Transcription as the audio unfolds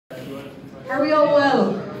Are we all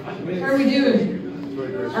well? How are we doing?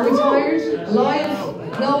 Are we tired?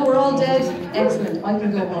 Alive? No, we're all dead? Excellent, I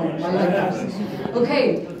can go home. I like that.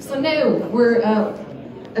 Okay, so now we're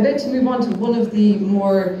about to move on to one of the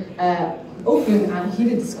more open and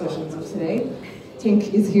heated discussions of today.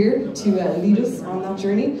 Tink is here to lead us on that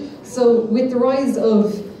journey. So with the rise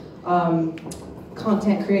of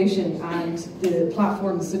content creation and the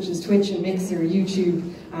platforms such as Twitch and Mixer,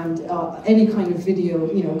 YouTube, and any kind of video,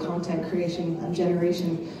 content creation and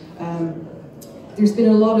generation, there's been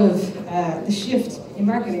a lot of the shift in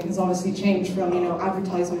marketing has obviously changed from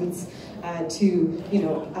advertisements to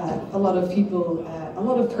a lot of people, a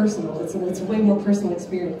lot of personal. It's a way more personal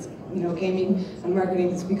experience. Gaming and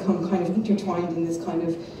marketing has become kind of intertwined in this kind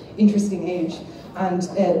of interesting age. And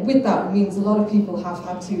with that, it means a lot of people have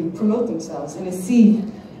had to promote themselves in a sea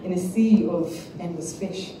of endless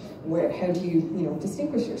fish. How do you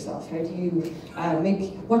distinguish yourself? How do you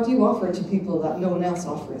what do you offer to people that no one else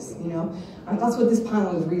offers? And that's what this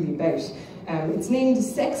panel is really about. It's named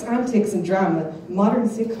Sex, Antics and Drama, Modern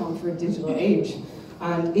Sitcom for a Digital Age.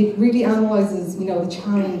 And it really analyses, the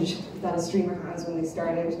challenge that a streamer has when they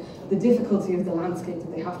start out, the difficulty of the landscape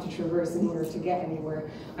that they have to traverse in order to get anywhere,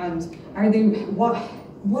 and what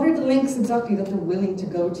are the links exactly that they're willing to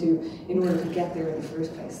go to in order to get there in the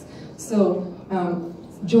first place. So,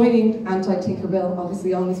 joining Anti-Tinkerbell,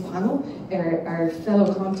 obviously on this panel, are our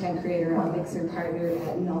fellow content creator and Mixer partner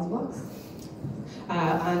Nozbox,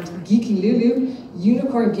 and Geeky Lulu,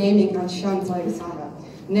 Unicorn Gaming, and Shanzai Osama.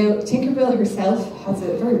 Now, Tinkerbell herself has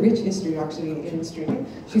a very rich history, actually, in streaming.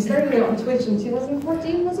 She started out on Twitch in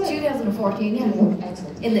 2014, was it? 2014, yeah.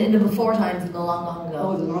 Excellent. In the before times, in the long ago.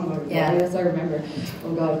 Oh, the long ago. Yeah. Yes, I remember.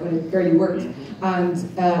 Oh God, when it barely worked. And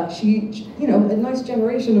she, a nice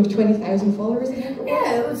generation of 20,000 followers, I think it was.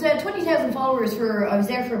 Yeah, it was 20,000 followers I was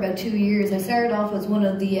there for about 2 years. I started off as one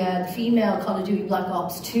of the female Call of Duty Black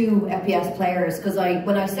Ops 2 FPS players, because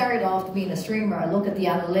when I started off being a streamer, I look at the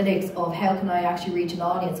analytics of how can I actually reach an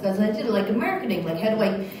audience, because I did it like in marketing, like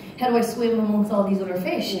how do I swim amongst all these other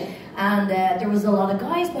fish? Yeah. And there was a lot of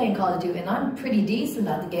guys playing Call of Duty, and I'm pretty decent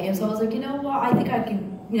at the game, so I was like, you know what, I think I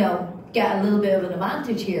can, get a little bit of an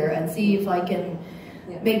advantage here and see if I can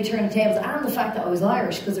maybe turn the tables. And the fact that I was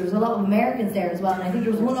Irish, because there was a lot of Americans there as well, and I think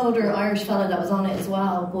there was one other Irish fella that was on it as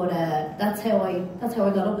well. But that's how I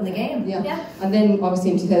got up in the game. Yeah. And then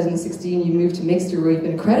obviously in 2016 you moved to Mixer, where you've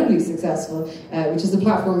been incredibly successful, which is a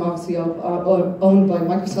platform obviously owned by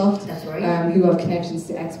Microsoft. That's right. Who have connections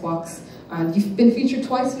to Xbox. And you've been featured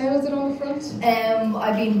twice now, is it on the front?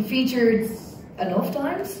 I've been featured enough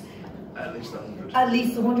times. At least 100. At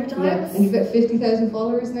least 100 times. Yeah, and you've got 50,000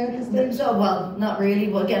 followers now at this stage? So, well, not really,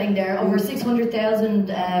 but getting there. Over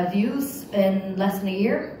 600,000 views in less than a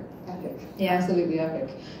year. Epic. Yeah. Absolutely epic.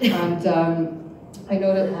 And I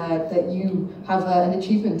know that you have an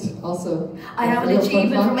achievement also. I have an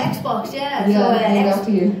achievement from Xbox, yeah. Yeah, so,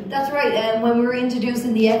 after you. That's right. When we were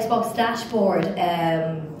introducing the Xbox dashboard,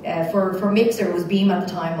 for Mixer, it was Beam at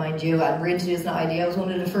the time, mind you, and we're introducing the idea. I was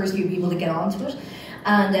one of the first few people to get onto it.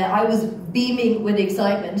 And I was beaming with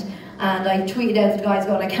excitement, and I tweeted out to the guys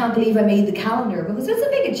going, I can't believe I made the calendar, because it's a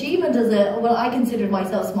big achievement I considered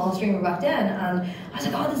myself a small streamer back then, and I was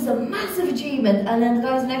like, oh, this is a massive achievement. And then the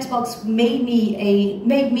guys on Xbox made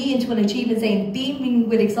me into an achievement saying, beaming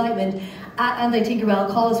with excitement at Anti-Tinkerbell,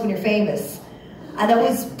 call us when you're famous. And that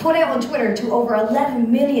was put out on Twitter to over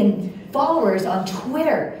 11 million followers on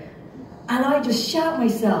Twitter. And I just shat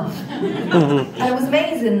myself. And it was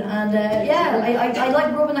amazing. And I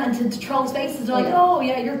like rubbing that into trolls' faces. They're like, oh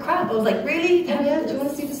yeah, you're crap. I was like, really? Yeah, do you want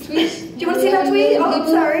to see this tweet? Do you want to see that tweet? Oh, I'm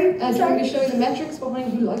sorry. Do you want me to show you the metrics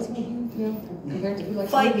behind who likes me? Compared to who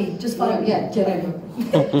likes Fight me. Just fight me. Yeah, get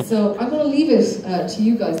out. So I'm going to leave it to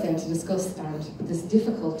you guys then to discuss this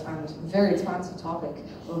difficult and very expansive topic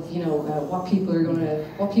of what people are going to,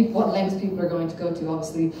 what lengths people are going to go to.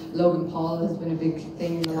 Obviously, Logan Paul has been a big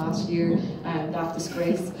thing in the last year, and that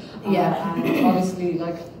disgrace. Yeah. And obviously,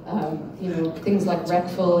 things like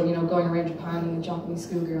Wreckful, going around Japan in a Japanese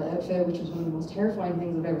schoolgirl outfit, which was one of the most terrifying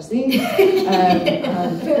things I've ever seen.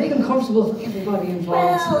 And very uncomfortable for everybody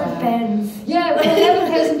involved. Well, it depends. Yeah, well,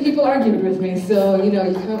 11,000 people argued with me, so you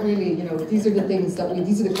can't really, these are the things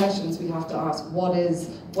these are the questions we have to ask. What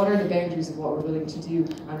are the boundaries of what we're willing to do,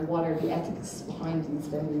 and what are the ethics behind these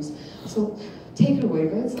boundaries? So, take it away,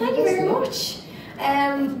 guys. Thank you very much.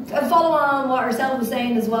 Follow on what Ursula was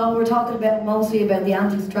saying as well. We're talking mostly about the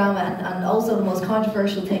antics drama, and also the most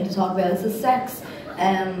controversial thing to talk about is the sex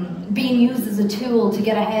being used as a tool to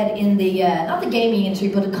get ahead in the not the gaming industry,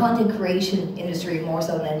 but the content creation industry more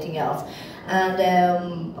so than anything else.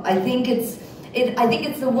 And I think it's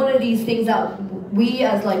one of these things that we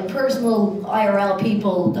as like personal IRL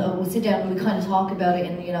people will sit down and we kind of talk about it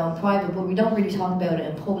in, you know, in private, but we don't really talk about it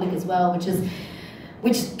in public as well,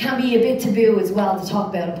 which can be a bit taboo as well to talk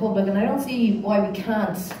about in public, and I don't see why we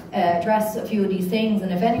can't address a few of these things.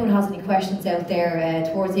 And if anyone has any questions out there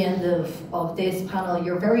towards the end of this panel,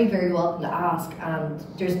 you're very, very welcome to ask, and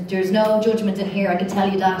there's no judgment in here, I can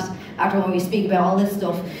tell you that after when we speak about all this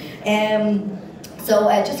stuff. So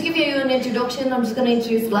just to give you an introduction, I'm just going to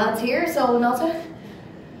introduce the lads here. So Nota.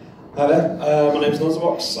 Hi there, my name is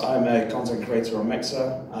Nozerbox. I'm a content creator on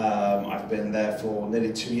Mixer. I've been there for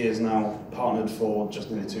nearly 2 years now, partnered for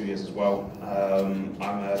just nearly 2 years as well. I'm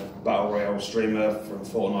a Battle Royale streamer from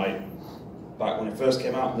Fortnite back when it first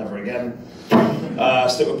came out, never again.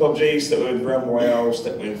 Stick with PUBG, stick with Realm Royale,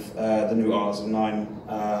 stick with the new Arts of 9.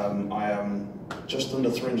 I am just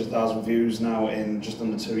under 300,000 views now in just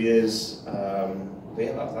under 2 years. But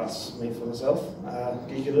yeah, that's me for myself.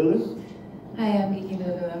 Geeky Lulu. Hi, I'm Geeky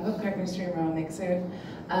Lulu. I'm a partner streamer on Mixer.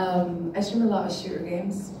 I stream a lot of shooter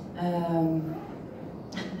games. I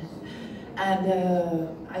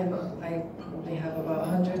probably have about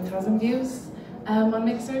 100,000 views on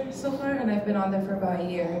Mixer so far, and I've been on there for about a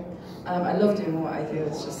year. I love doing what I do.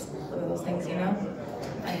 It's just one of those things, you know?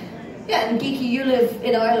 Yeah, and Geeky, you live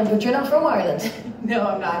in Ireland, but you're not from Ireland. No,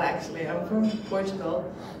 I'm not actually. I'm from Portugal.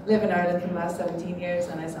 Live in Ireland for the last 17 years,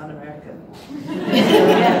 and I sound American.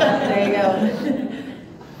 Yeah, there you go.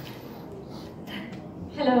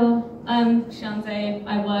 Hello, I'm Shantae.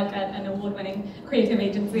 I work at an award-winning creative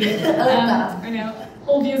agency. I know,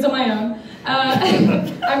 all views on my own.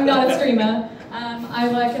 I'm not a streamer. I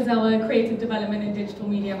work as our creative development and digital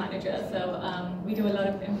media manager, so we do a lot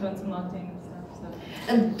of influencer marketing.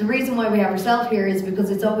 And the reason why we have ourselves here is because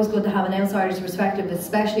it's always good to have an outsider's perspective,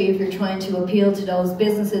 especially if you're trying to appeal to those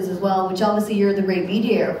businesses as well, which obviously you're the great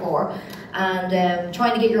mediator for. And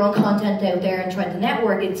trying to get your own content out there and trying to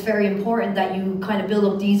network, it's very important that you kind of build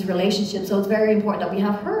up these relationships. So it's very important that we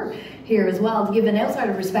have her here as well to give an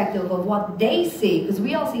outsider perspective of what they see, because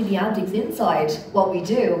we all see the antics inside what we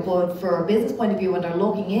do, but for a business point of view, when they're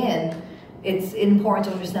looking in, it's important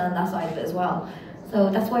to understand that side of it as well. So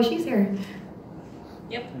that's why she's here.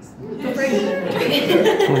 Yep.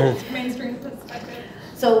 Mainstream perspective.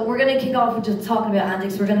 So we're going to kick off with just talking about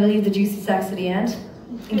antics. We're going to leave the juicy sex to the end,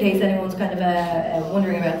 in case anyone's kind of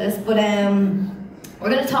wondering about this. But we're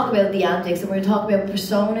going to talk about the antics, and we're going to talk about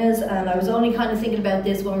personas. And I was only kind of thinking about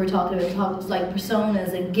this when we were talking about topics like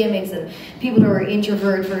personas and gimmicks and people who are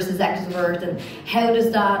introvert versus extrovert, and how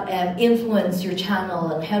does that influence your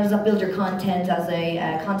channel, and how does that build your content as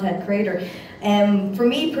a content creator. For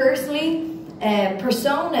me personally,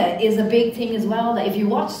 persona is a big thing as well. That if you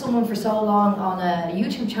watch someone for so long on a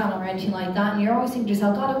YouTube channel or anything like that, and you're always thinking to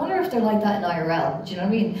yourself, God, I wonder if they're like that in IRL. Do you know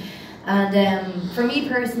what I mean? And for me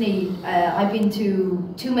personally, I've been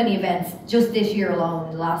to too many events just this year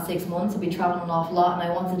alone. In the last 6 months, I've been traveling an awful lot, and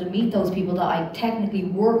I wanted to meet those people that I technically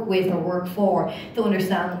work with or work for to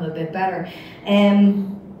understand them a bit better.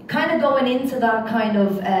 Kind of going into that kind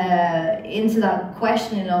of into that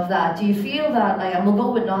questioning of that, do you feel that, like, and we'll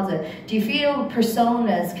go with Naza, do you feel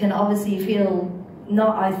personas can obviously feel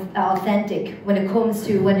not authentic when it comes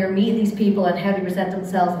to when you're meeting these people and how they present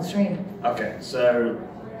themselves on stream? Okay, so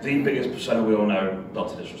the biggest persona we all know, not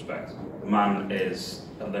to disrespect, the man is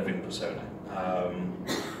a living persona.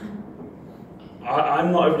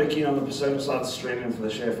 I'm not overly keen on the persona side of streaming for the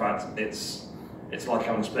sheer fact it's like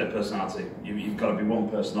having a split personality. You've got to be one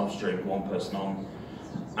person off stream, one person on,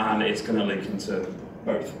 and it's going to leak into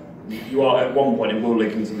both. You are, at one point, it will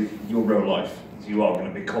leak into your real life. You are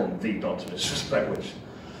going to become the Doctor Disrespect, which,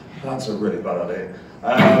 that's a really bad idea.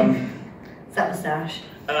 Is that moustache?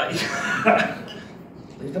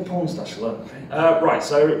 Leave the porn stash alone. Right,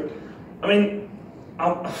 so, I mean,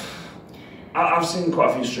 I've seen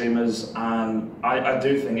quite a few streamers, and I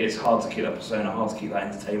do think it's hard to keep that persona, hard to keep that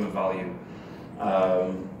entertainment value.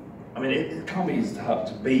 I mean, it can't be easy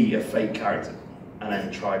to be a fake character and then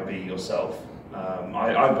try be yourself.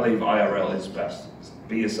 I believe IRL is best.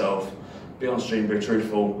 Be yourself, be on stream, be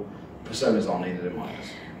truthful. Personas aren't needed in my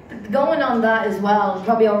eyes. Going on that as well,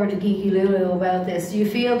 probably over to Geeky Lulu about this, do you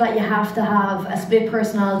feel that you have to have a split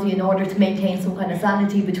personality in order to maintain some kind of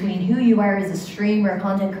sanity between who you are as a streamer,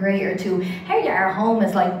 content creator, to how you are at home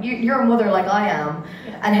as like, you're a mother like I am,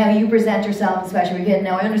 and how you present yourself, especially with your kid.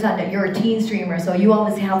 Now I understand that you're a teen streamer, so you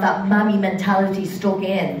obviously have that mammy mentality stuck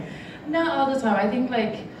in. Not all the time. I think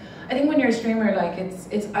when you're a streamer, like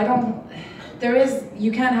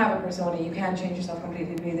you can't have a persona, you can't change yourself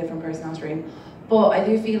completely to be a different person on stream. But I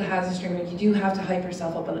do feel as a streamer, you do have to hype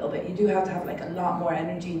yourself up a little bit. You do have to have like a lot more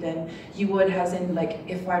energy than you would, as in like,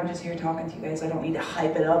 if I'm just here talking to you guys, I don't need to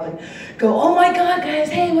hype it up and go, oh my God, guys,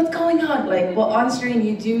 hey, what's going on? Like, well, on stream,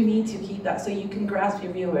 you do need to keep that so you can grasp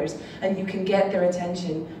your viewers and you can get their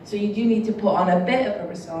attention. So you do need to put on a bit of a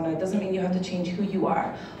persona. It doesn't mean you have to change who you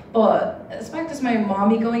are. But as fact as my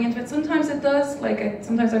mommy going into it, sometimes it does. Like,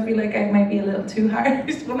 sometimes I feel like I might be a little too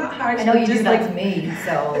harsh. Well, not harsh. I know you just do that like, to me,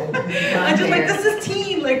 so. I'm just like, this is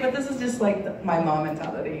teen, like, but this is just like my mom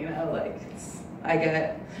mentality, you know. Like, I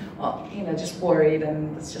get, well, you know, just worried,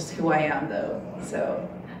 and it's just who I am, though. So.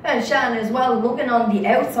 And Shannon, as well, looking on the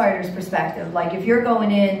outsider's perspective, like if you're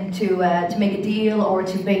going in to make a deal or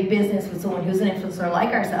to make business with someone who's an influencer like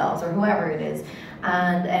ourselves or whoever it is,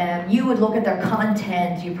 and you would look at their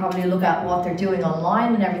content, you probably look at what they're doing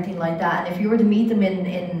online and everything like that, and if you were to meet them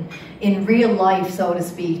in real life, so to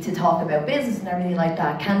speak, to talk about business and everything like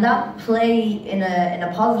that, can that play in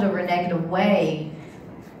a positive or negative way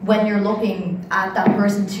when you're looking at that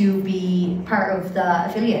person to be part of the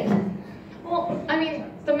affiliate? Well, I mean,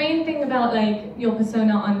 the main thing about like your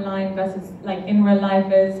persona online versus like in real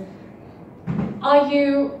life is, are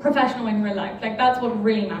you professional in real life? Like, that's what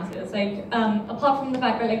really matters. Like, apart from the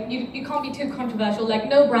fact that like you can't be too controversial. Like,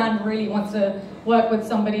 no brand really wants to work with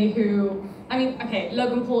somebody who, I mean, okay,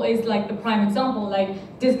 Logan Paul is like the prime example.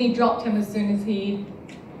 Like, Disney dropped him as soon as he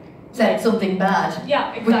said something bad.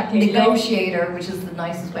 Yeah, exactly. Negotiator, like, which is the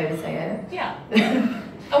nicest way to say it. Yeah.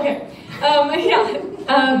 Okay.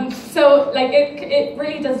 So like it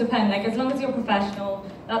really does depend. Like, as long as you're professional,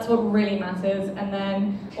 that's what really matters. And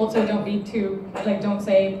then also don't be too, like, don't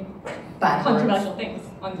say bad controversial things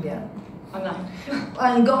on yeah. online.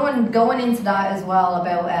 And going into that as well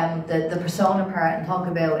about the persona part and talk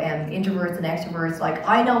about introverts and extroverts. Like,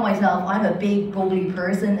 I know myself, I'm a big bubbly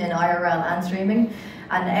person in IRL and streaming,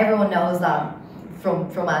 and everyone knows that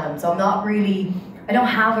from Adam. So I'm not really, I don't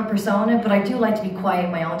have a persona, but I do like to be quiet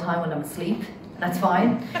in my own time when I'm asleep. That's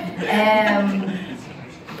fine.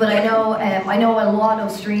 But I know a lot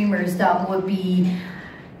of streamers that would be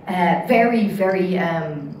very, very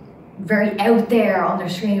out there on their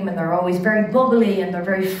stream, and they're always very bubbly and they're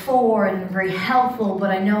very and very helpful.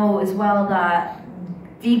 But I know as well that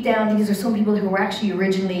deep down, these are some people who were actually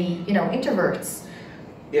originally, you know, introverts.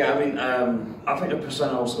 Yeah, I mean, I think a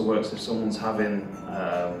persona also works if someone's having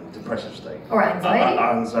depressive state. Or anxiety.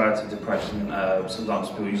 Anxiety, depression. Sometimes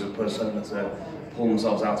people use a persona to pull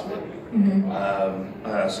themselves out of it. Mm-hmm.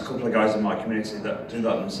 There's a couple of guys in my community that do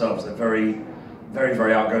that themselves. They're very, very,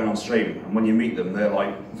 very outgoing on stream, and when you meet them, they're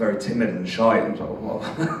like very timid and shy. And like,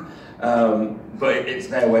 well, but it's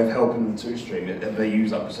their way of helping them to stream. They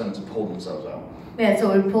use that persona to pull themselves out. Yeah,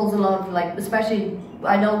 so it pulls a lot of, like, especially,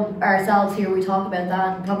 I know ourselves here, we talk about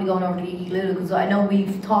that, and probably going over to Geeky Lulu, because I know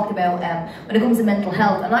we've talked about when it comes to mental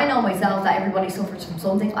health, and I know myself that everybody suffers from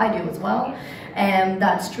something, I do as well,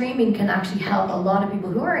 that streaming can actually help a lot of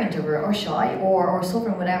people who are introvert or shy or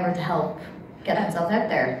suffering whatever to help get themselves out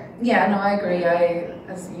there. Yeah, no, I agree.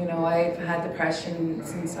 As you know, I've had depression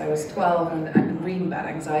since I was 12 and really bad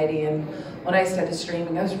anxiety, and when I started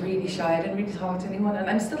streaming, I was really shy. I didn't really talk to anyone, and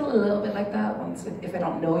I'm still a little bit like that. If I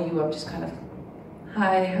don't know you, I'm just kind of,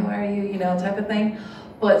 hi, how are you, you know, type of thing.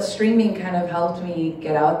 But streaming kind of helped me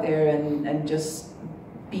get out there and just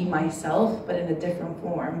be myself, but in a different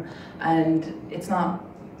form. And it's not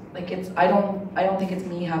like I don't think it's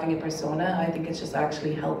me having a persona. I think it just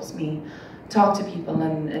actually helps me talk to people,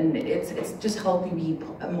 and it's just helped me be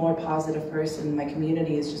a more positive person. My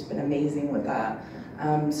community has just been amazing with that.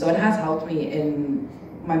 So it has helped me in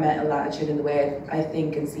my mental attitude and the way I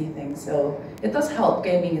think and see things. So it does help.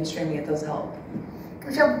 Gaming and streaming, it does help.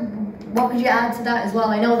 So what could you add to that as well?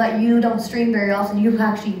 I know that you don't stream very often. You've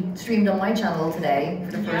actually streamed on my channel today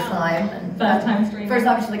for the first time. And first time streaming. First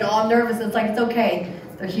time, she's like, oh, I'm nervous. It's like, it's okay.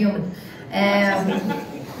 They're human.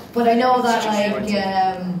 But I know that, like,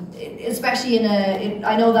 especially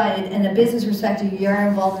I know that in a business perspective, you are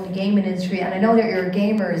involved in the gaming industry, and I know that you're a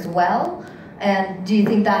gamer as well. And do you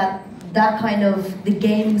think that kind of the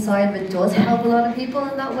gaming side of it does help a lot of people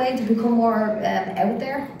in that way to become more out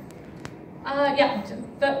there? Yeah,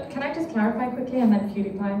 but can I just clarify quickly? I meant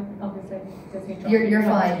PewDiePie, obviously. You're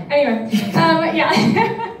fine. Anyway,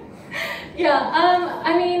 yeah. Yeah,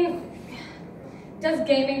 I mean, does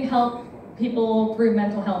gaming help people through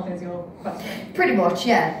mental health is your question? Pretty much,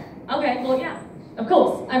 yeah. Okay, well, yeah, of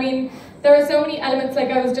course. I mean, there are so many elements. Like,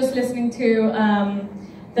 I was just listening to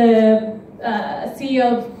the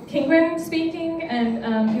CEO of Kingwin speaking,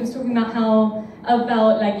 and he was talking about how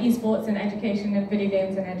about like esports and education and video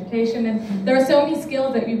games and education, and there are so many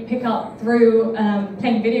skills that you pick up through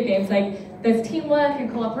playing video games. Like there's teamwork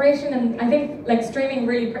and cooperation, and I think like streaming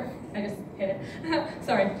really. I just hit it.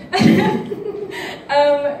 Sorry.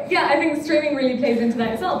 Yeah, I think streaming really plays into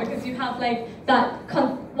that as well, because you have like that.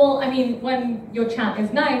 Well, I mean, when your chat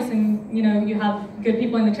is nice and you know you have good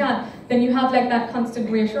people in the chat, then you have like that constant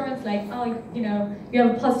reassurance, like oh, you know, you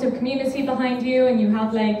have a positive community behind you, and you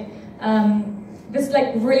have like this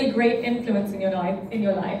like really great influence in your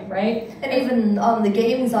life, right? And even on the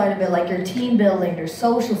gaming side of it, like your team building, there's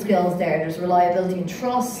social skills there's reliability and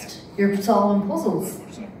trust. You're solving puzzles.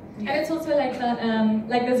 And it's also like that,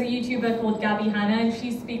 like there's a YouTuber called Gabby Hanna, and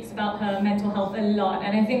she speaks about her mental health a lot,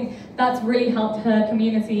 and I think that's really helped her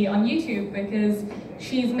community on YouTube, because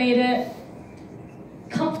she's made it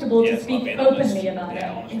comfortable to speak openly about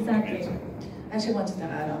it. Exactly. I actually wanted to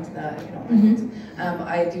add on to that, if you don't mind.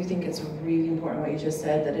 I do think it's really important what you just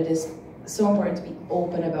said, that it is so important to be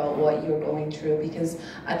open about what you're going through, because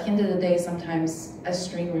at the end of the day, sometimes as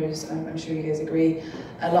streamers, I'm sure you guys agree,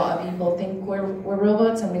 a lot of people think we're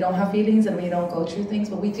robots and we don't have feelings and we don't go through things,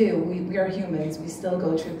 but we do. We are humans, we still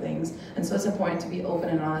go through things. And so it's important to be open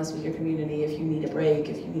and honest with your community. If you need a break,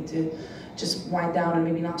 if you need to just wind down and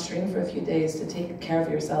maybe not stream for a few days, to take care of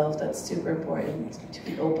yourself, that's super important, to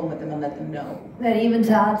be open with them and let them know. And even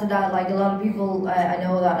to add to that, like a lot of people, I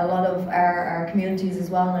know that a lot of our communities as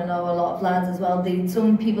well, and I know a lot of lads as well,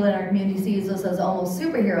 some people in our community sees us as almost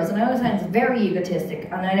superheroes, and I know it sounds very egotistic,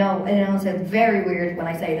 and I know it sounds very weird when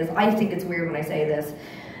I say this. I think it's weird when I say this.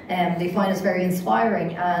 They find us very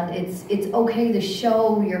inspiring, and it's okay to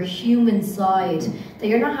show your human side, that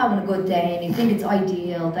you're not having a good day and you think it's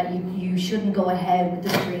ideal, that you shouldn't go ahead with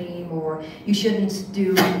the stream, or you shouldn't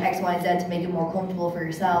do X, Y, and Z to make it more comfortable for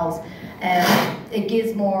yourselves. It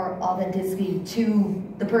gives more authenticity to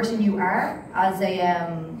the person you are as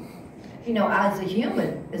a you know, as a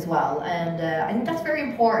human as well, and I think that's very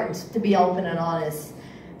important, to be open and honest,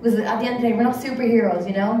 because at the end of the day, we're not superheroes,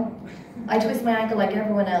 you know. I twist my ankle like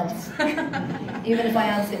everyone else, even if I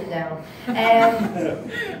am sitting down.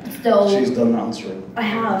 So she's done that on stream. I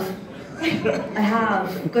have.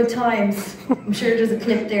 Good times. I'm sure there's a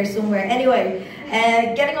clip there somewhere. Anyway,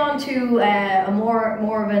 getting on to a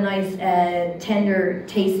more of a nice, tender,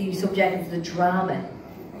 tasty subject, is the drama,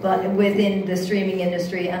 but within the streaming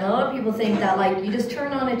industry. And a lot of people think that like you just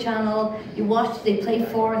turn on a channel, you watch, they play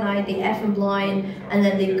Fortnite, they effing blind, and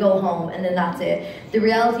then they go home, and then that's it. The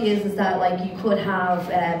reality is that like you could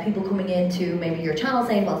have people coming into maybe your channel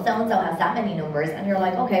saying, well, so-and-so has that many numbers, and you're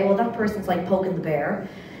like, okay, well that person's like poking the bear.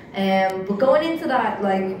 But going into that,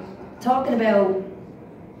 like talking about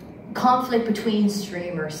conflict between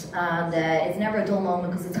streamers, and it's never a dull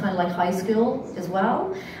moment, because it's kind of like high school as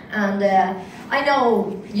well. And I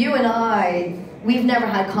know you and I, we've never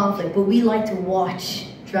had conflict, but we like to watch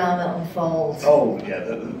drama unfold. Oh yeah,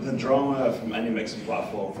 the drama from any mixing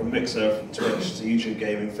platform, from Mixer, from Twitch to YouTube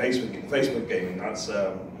gaming, Facebook gaming, that's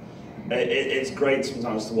it's great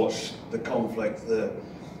sometimes to watch the conflict.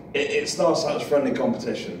 It starts out as friendly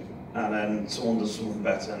competition, and then someone does something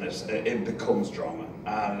better, and it becomes drama,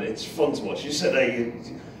 and it's fun to watch. You sit there,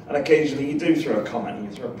 and occasionally you do throw a comment, and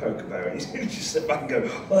you throw a poker bear, and you just sit back and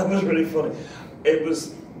go, well, that was really funny.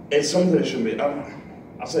 It's something that shouldn't be,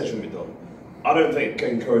 I say it shouldn't be done. I don't think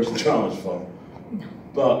encouraging drama is fun,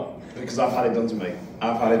 but because I've had it done to me.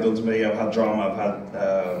 I've had drama, I've had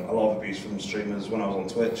a lot of abuse from streamers when I was on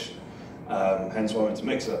Twitch, hence why I went to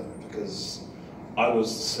Mixer, because I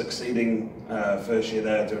was succeeding first year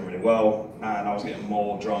there, doing really well, and I was getting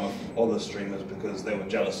more drama from other streamers because they were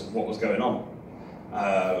jealous of what was going on.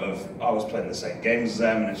 I was playing the same games as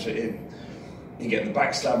them, and you get the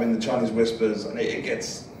backstabbing, the Chinese whispers, and it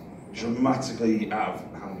gets dramatically out of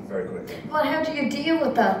hand very quickly. Well, how do you deal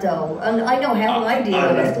with that though? And I know how I deal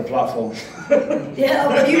with it. I left the platform. Yeah,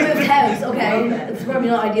 but you moved house, okay. It's probably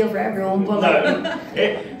not ideal for everyone, but no,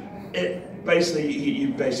 basically, you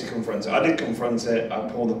basically confront it. I did confront it. I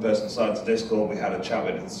pulled the person aside to Discord. We had a chat,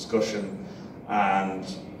 we had a discussion, and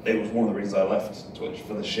it was one of the reasons I left Twitch,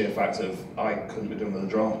 for the sheer fact of I couldn't be doing with the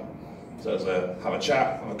drama. So it was have a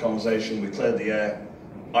chat, have a conversation. We cleared the air.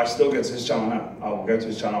 I still go to his channel now. I will go to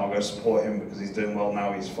his channel. I'll go support him because he's doing well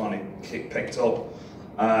now. He's finally picked up,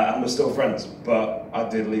 and we're still friends. But I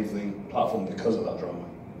did leave the platform because of that drama.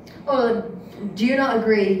 Well, do you not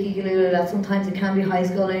agree, Kiki Lula, that sometimes it can be high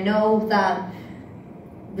school? I know that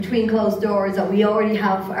between closed doors that we already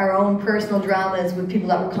have our own personal dramas with people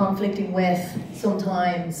that we're conflicting with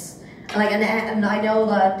sometimes. And I know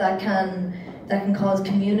that can cause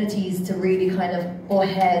communities to really kind of butt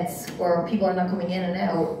heads, where people are not coming in and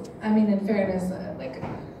out. I mean, in fairness, like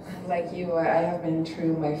like you, I have been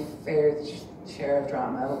through my fair share of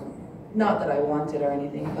drama. Not that I want it or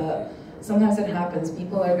anything, but sometimes it happens.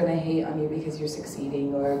 People are going to hate on you because you're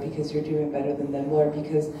succeeding, or because you're doing better than them, or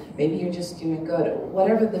because maybe you're just doing good.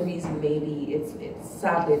 Whatever the reason may be, it's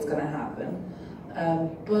sadly it's going to happen.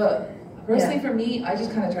 But personally, for me, I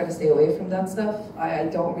just kind of try to stay away from that stuff. I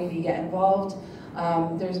don't really get involved.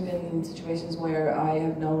 There's been situations where I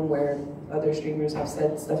have known where other streamers have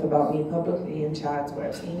said stuff about me publicly in chats where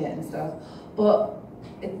I've seen it and stuff. But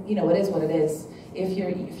it is what it is. If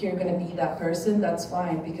you're going to be that person, that's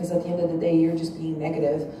fine, because at the end of the day, you're just being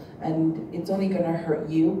negative, and it's only going to hurt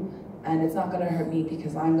you, and it's not going to hurt me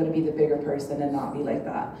because I'm going to be the bigger person and not be like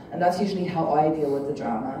that. And that's usually how I deal with the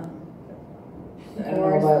drama. I don't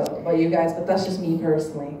know about you guys, but that's just me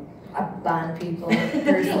personally. I ban people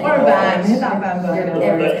personally. Or ban, hit that ban button.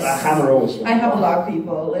 A hammer always. I have blocked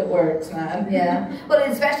people. It works, man. Yeah, but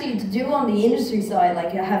especially to do on the industry side,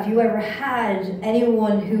 like, have you ever had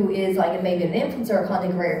anyone who is like maybe an influencer or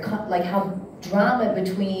content creator, like, have drama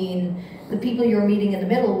between the people you're meeting in the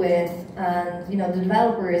middle with and the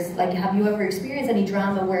developers? Like, have you ever experienced any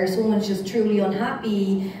drama where someone's just truly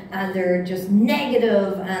unhappy and they're just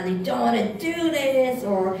negative and they don't want to do this?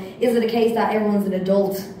 Or is it a case that everyone's an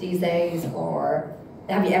adult these days? Or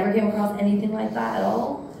have you ever came across anything like that at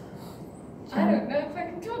all? I don't know if I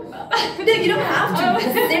can talk about that. No, you don't have to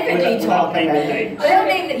specifically talk about it. I don't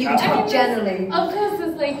mean that you can talk generally. Of course,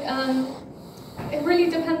 there's like, it really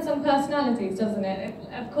depends on personalities, doesn't it?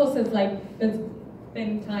 Of course, there's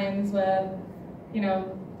been times where,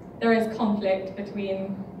 there is conflict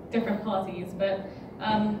between different parties, but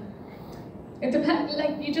it depends.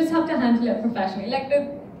 Like, you just have to handle it professionally. Like,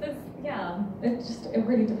 it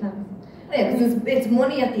really depends. Yeah, because it's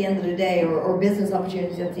money at the end of the day, or business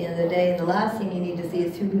opportunities at the end of the day, and the last thing you need to see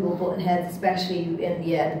is two people butting heads, especially in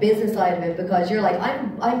the business side of it, because you're like,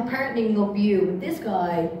 I'm partnering up you with this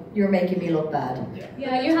guy, you're making me look bad.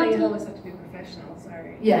 Yeah, you always have to be professional.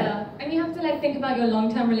 Sorry. Yeah, and you have to think about your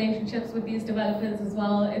long-term relationships with these developers as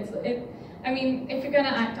well. I mean, if you're going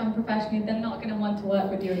to act unprofessionally, they're not going to want to work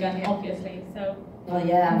with you again, obviously. So. Well,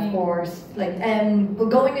 yeah, of course. Like,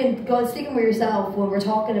 but sticking with yourself, when we're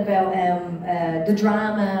talking about the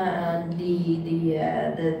drama and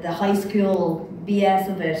the high school BS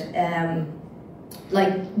of it,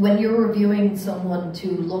 like, when you're reviewing someone to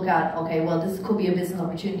look at, okay, well, this could be a business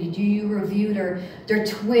opportunity, do you review their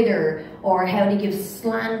Twitter, or how they give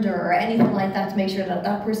slander or anything like that to make sure that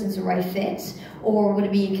that person's the right fit? Or would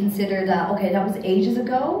it be considered that, okay, that was ages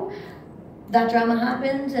ago, that drama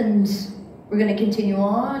happened, and we're going to continue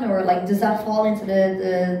on? Or, like, does that fall into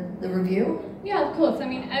the review? Yeah, of course. I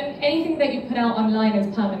mean, anything that you put out online is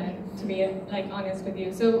permanent, to be honest with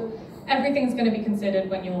you. So everything's going to be considered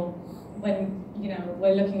when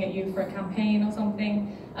we're looking at you for a campaign or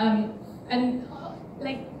something.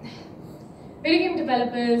 Video game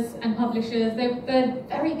developers and publishers, they're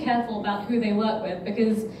very careful about who they work with,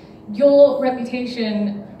 because your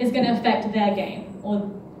reputation is going to affect their game,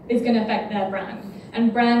 or is going to affect their brand.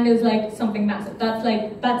 And brand is like something massive.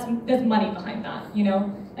 There's money behind that,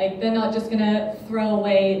 Like, they're not just going to throw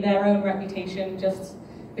away their own reputation just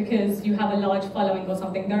because you have a large following or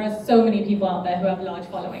something. There are so many people out there who have large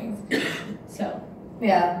followings. So.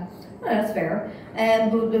 Yeah. Well, that's fair.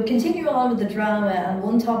 But we'll continue on with the drama, and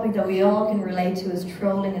one topic that we all can relate to is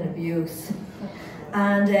trolling and abuse.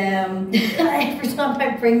 And every time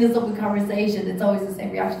I bring this up in conversation, it's always the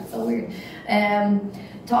same reaction. It's so weird.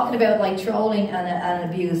 Talking about like trolling and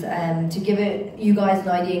abuse, to give you guys an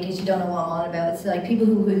idea in case you don't know what I'm on about, it's like people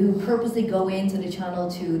who purposely go into the channel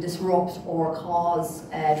to disrupt or cause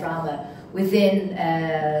drama within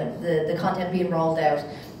the content being rolled out.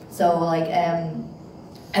 So like,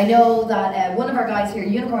 I know that one of our guys here,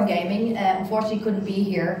 Unicorn Gaming, unfortunately couldn't be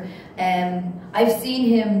here. I've seen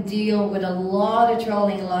him deal with a lot of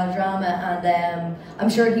trolling, a lot of drama, and I'm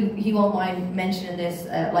sure he won't mind mentioning this,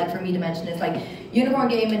 like for me to mention this. Like, Unicorn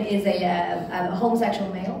Gaming is a homosexual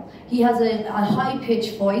male. He has a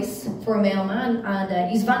high-pitched voice for a male man, and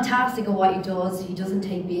he's fantastic at what he does. He doesn't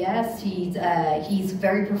take BS. He's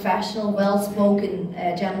very professional, well-spoken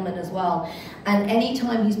gentleman as well. And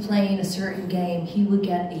anytime he's playing a certain game, he would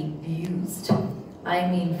get abused. I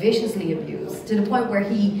mean, viciously abused, to the point where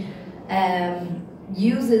he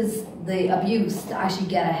uses the abuse to actually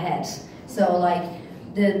get ahead. So like,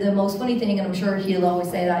 the most funny thing, and I'm sure he'll always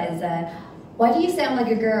say that, is why do you sound like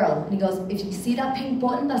a girl? And he goes, if you see that pink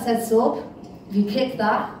button that says sub, if you click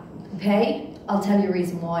that and pay, I'll tell you a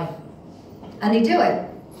reason why. And they do it,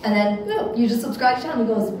 and then you just subscribe to the channel.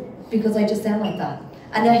 He goes, because I just sound like that.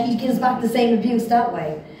 And then he gives back the same abuse that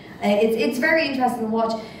way. It's very interesting to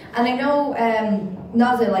watch. And I know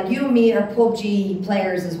Naza, like you and me are PUBG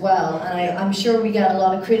players as well, and I'm sure we get a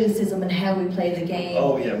lot of criticism in how we play the game.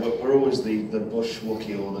 Oh yeah, we're always the bush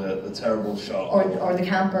Wookie or the terrible shot. Or the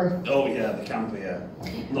camper. Oh yeah, the camper, yeah.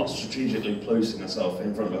 Not strategically placing herself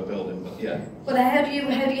in front of a building, but yeah. But how do you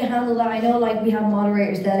handle that? I know like we have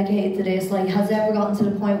moderators dedicated to this. Like, has it ever gotten to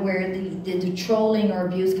the point where the trolling or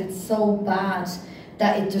abuse gets so bad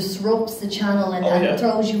that it disrupts the channel and it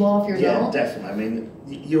throws you off your zone? Yeah, definitely. I mean,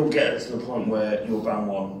 you'll get to the point where you'll ban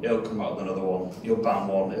one, it'll come out with another one. You'll ban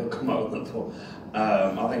one, it'll come out with another one.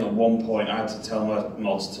 I think at one point I had to tell my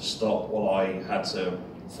mods to stop while I had to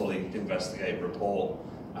fully investigate, report,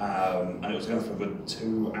 and it was going for a good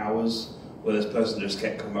 2 hours where this person just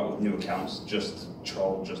kept coming out with new accounts, just to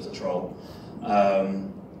troll.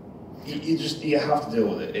 You have to deal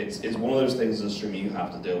with it. It's one of those things as a streamer you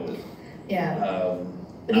have to deal with. Yeah.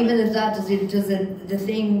 But even if that, the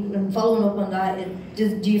thing, and following up on that,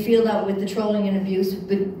 do you feel that with the trolling and abuse,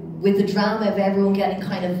 with the drama of everyone getting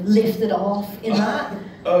kind of lifted off in that?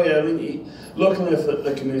 Oh yeah, I mean, luckily if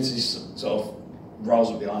the community's sort of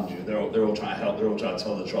riles up behind you, they're all trying to help, they're all trying to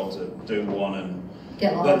tell the troll to do one, and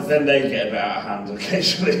then they get a bit out of hand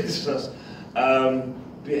occasionally. It's just, but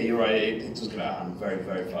yeah, you're right, it does get out of hand very,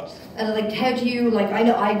 very fast. And like, how do you, like, I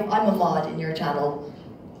know I'm a mod in your channel.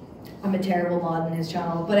 I'm a terrible mod in his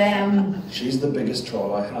channel, but she's the biggest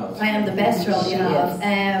troll I have. I am the best troll you have.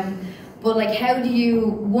 But like, how do you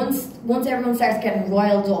once everyone starts getting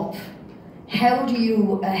riled up? How do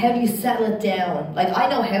you settle it down? Like, I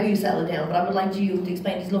know how you settle it down, but I would like you to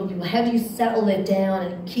explain to these lovely people. How do you settle it down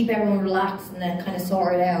and keep everyone relaxed and then kind of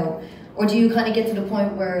sort it out? Or do you kind of get to the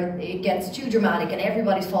point where it gets too dramatic and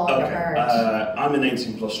everybody's falling apart? I'm an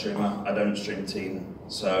 18+ streamer. I don't stream teen,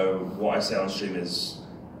 so what I say on stream is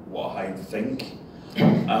what I think,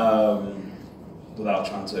 without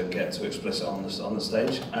trying to get too explicit on the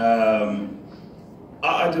stage.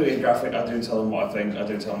 I do a graphic, I do tell them what I think, I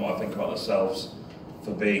do tell them what I think about themselves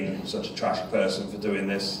for being such a trashy person, for doing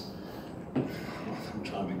this. I'm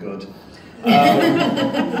trying to be good.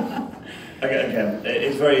 Again,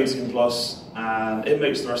 it's very 18+, and it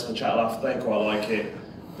makes the rest of the chat laugh. They quite like it.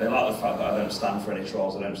 They like the fact that I don't stand for any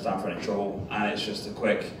trolls, I don't stand for any troll, and it's just a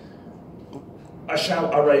quick, I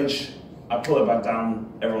shout, I rage, I pull it back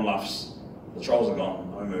down, everyone laughs, the trolls are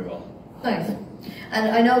gone, and we move on. Nice. And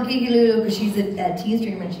I know Gigi Lulu, because she's a teen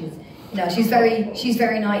streamer, and she's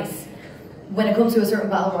very nice. When it comes to a certain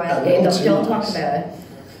battle royale game, don't talk about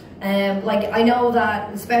it. Like, I know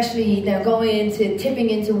that, especially now tipping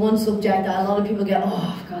into one subject that a lot of people get,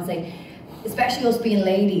 oh, for God's sake, especially us being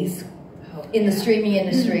ladies in the streaming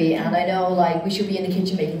industry, and I know like we should be in the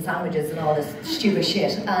kitchen making sandwiches and all this stupid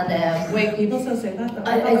shit. And wait, people still say that though.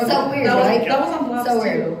 It's so weird, right? That was on Blocks so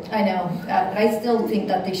weird. I know. I still think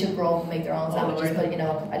that they should grow up and make their own sandwiches, but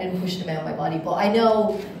I didn't push them out of my body. But I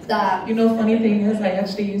know that. Funny thing is, I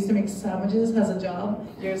actually used to make sandwiches as a job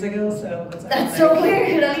years ago. So that's so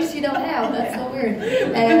weird. At least you know how. That's so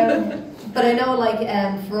weird. But I know, like,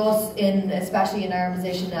 for us, especially in our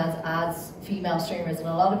position as female streamers, and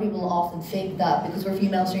a lot of people often think that because we're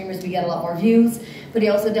female streamers, we get a lot more views, but they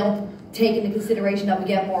also don't take into consideration that we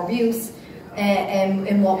get more views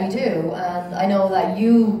in what we do. And I know that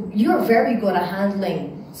you're very good at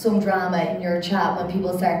handling some drama in your chat when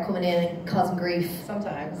people start coming in and causing grief.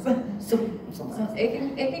 Sometimes. Sometimes. It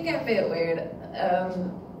can get a bit weird.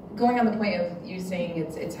 Going on the point of you saying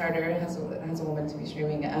it's harder as a woman to be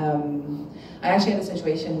streaming, I actually had a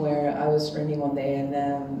situation where I was streaming one day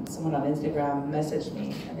and someone on Instagram messaged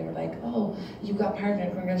me and they were like, oh, you got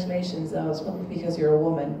partnered, congratulations. I was probably because you're a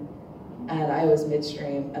woman. And I was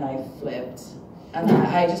midstream and I flipped. And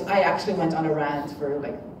I actually went on a rant for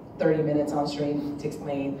like 30 minutes on stream to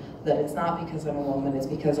explain that it's not because I'm a woman, it's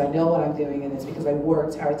because I know what I'm doing and it's because I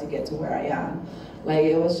worked hard to get to where I am. Like,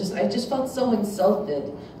 it was just, I just felt so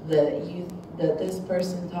insulted that this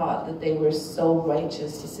person thought that they were so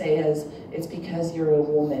righteous to say it's because you're a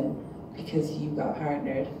woman, because you got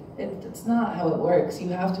partnered. It's not how it works. You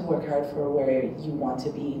have to work hard for where you want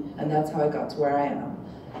to be, and that's how I got to where I am.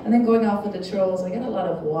 And then going off with the trolls, I get a lot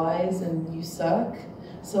of whys and you suck.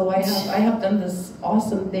 So I have done this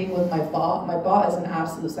awesome thing with my bot. My bot is an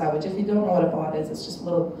absolute savage. If you don't know what a bot is, it's just a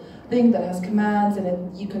little thing that has commands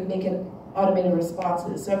and you can make it automated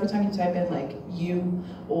responses. So every time you type in like you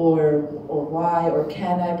or why or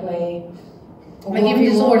can I play, like even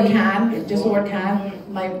just the word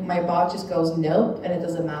can, my bot just goes nope and it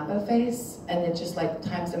does a mappa face and it just like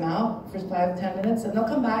times them out for 5-10 minutes and they'll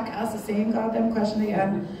come back, ask the same goddamn question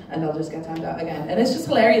again and they'll just get timed out again. And it's just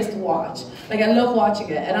hilarious to watch. Like, I love watching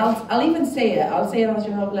it, and I'll even say it. I'll say it on the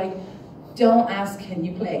stream, I'll be like, don't ask, can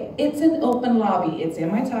you play? It's an open lobby. It's in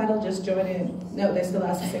my title, just join in. No, they still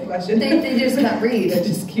ask the same question. They just can't read. They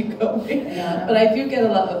just keep going. Yeah. But I do get a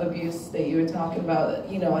lot of abuse that you were talking about,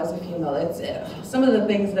 you know, as a female. It's some of the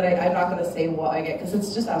things that I'm not going to say what I get, because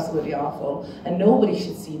it's just absolutely awful. And nobody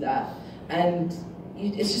should see that. And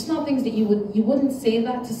it's just not things that you wouldn't say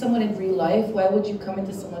that to someone in real life. Why would you come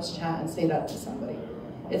into someone's chat and say that to somebody?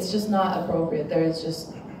 It's just not appropriate. There's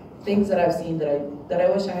just things that I've seen that I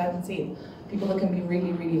wish I hadn't seen. People that can be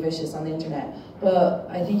really, really vicious on the internet. But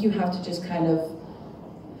I think you have to just kind of,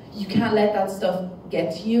 you can't let that stuff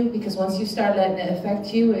get to you, because once you start letting it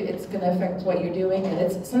affect you, it's going to affect what you're doing.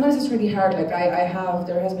 And sometimes it's really hard. Like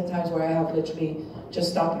there has been times where I have literally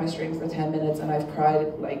just stopped my stream for 10 minutes and I've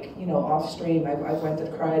cried, like, you know, off stream. I've went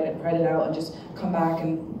and cried it out and just come back,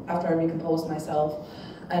 and after I recomposed myself.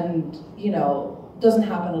 And, you know, doesn't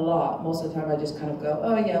happen a lot. Most of the time I just kind of go,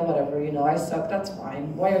 oh yeah, whatever, you know, I suck, that's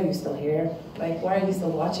fine. Why are you still here? Like, why are you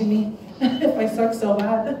still watching me if I suck so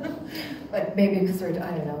bad? But maybe because they're,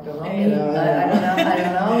 I don't know. I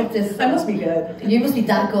don't know. Just, I must be good. You must be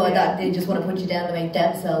that good that they just want to put you down to make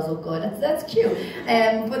themselves look good. That's cute.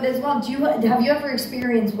 But as well, have you ever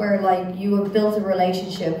experienced where, like, you have built a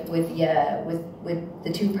relationship with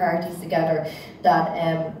the two parties together,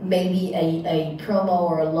 that maybe a promo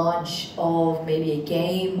or a launch of maybe a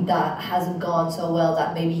game that hasn't gone so well,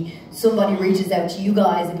 that maybe somebody reaches out to you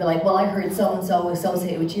guys and be like, well, I heard so and so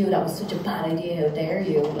associated with you, that was such a bad idea, how dare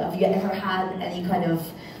you? Have you ever had any kind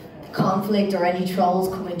of conflict or any trolls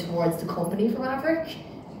coming towards the company for Maverick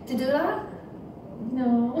to do that?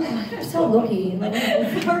 No. You're so lucky. Like,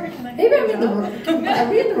 maybe I'm in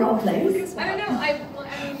the wrong place. I don't know.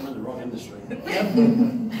 I'm in the wrong industry.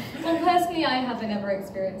 Well, personally, I haven't ever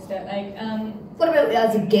experienced it. Like, what about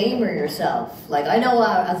as a gamer yourself? Like, I know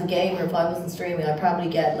as a gamer, if I wasn't streaming, I'd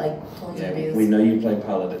probably get like tons of abuse. We know you play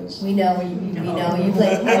Paladins. We know you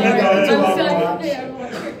play. And you go to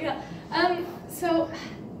Overwatch. Yeah. So,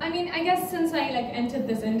 I mean, I guess since I entered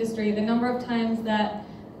this industry, the number of times that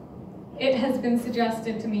it has been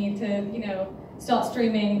suggested to me to, you know, start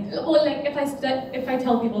streaming, or like if I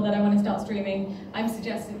tell people that I want to start streaming, I'm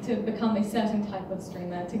suggested to become a certain type of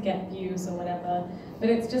streamer to get views or whatever. But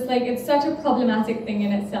it's just like, it's such a problematic thing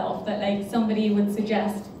in itself that like somebody would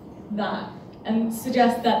suggest that, and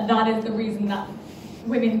suggest that that is the reason that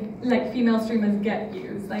women, like female streamers, get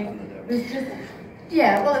views. Like, there's just...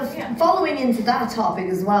 Yeah, well, following into that topic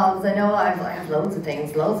as well, because I know I have loads of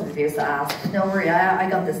things, loads of reviews to ask. Don't worry, I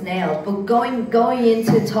got this nailed. But going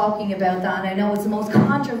into talking about that, and I know it's the most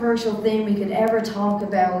controversial thing we could ever talk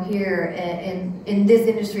about here in this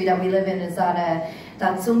industry that we live in, is that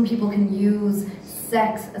that some people can use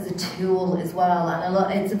sex as a tool as well,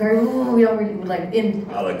 and it's a very we don't really like in.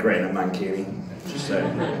 I look great in a mankini. Just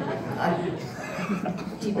saying.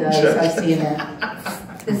 He does. I've seen it.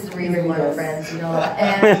 This is the reason why we're friends, you know.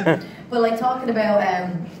 But like talking about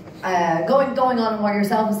going on what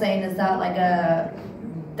yourself was saying, is that like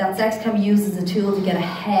that sex can be used as a tool to get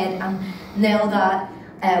ahead, and now that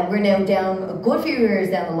we're now down a good few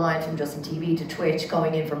years down the line from Justin TV to Twitch,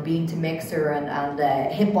 going in from Beam to Mixer and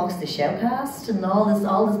Hitbox to Shoutcast and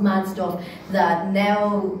all this mad stuff, that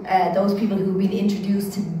now those people who've been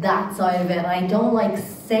introduced to that side of it, and I don't like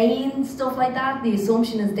saying stuff like that, the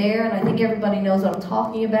assumption is there, and I think everybody knows what I'm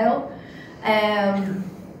talking about.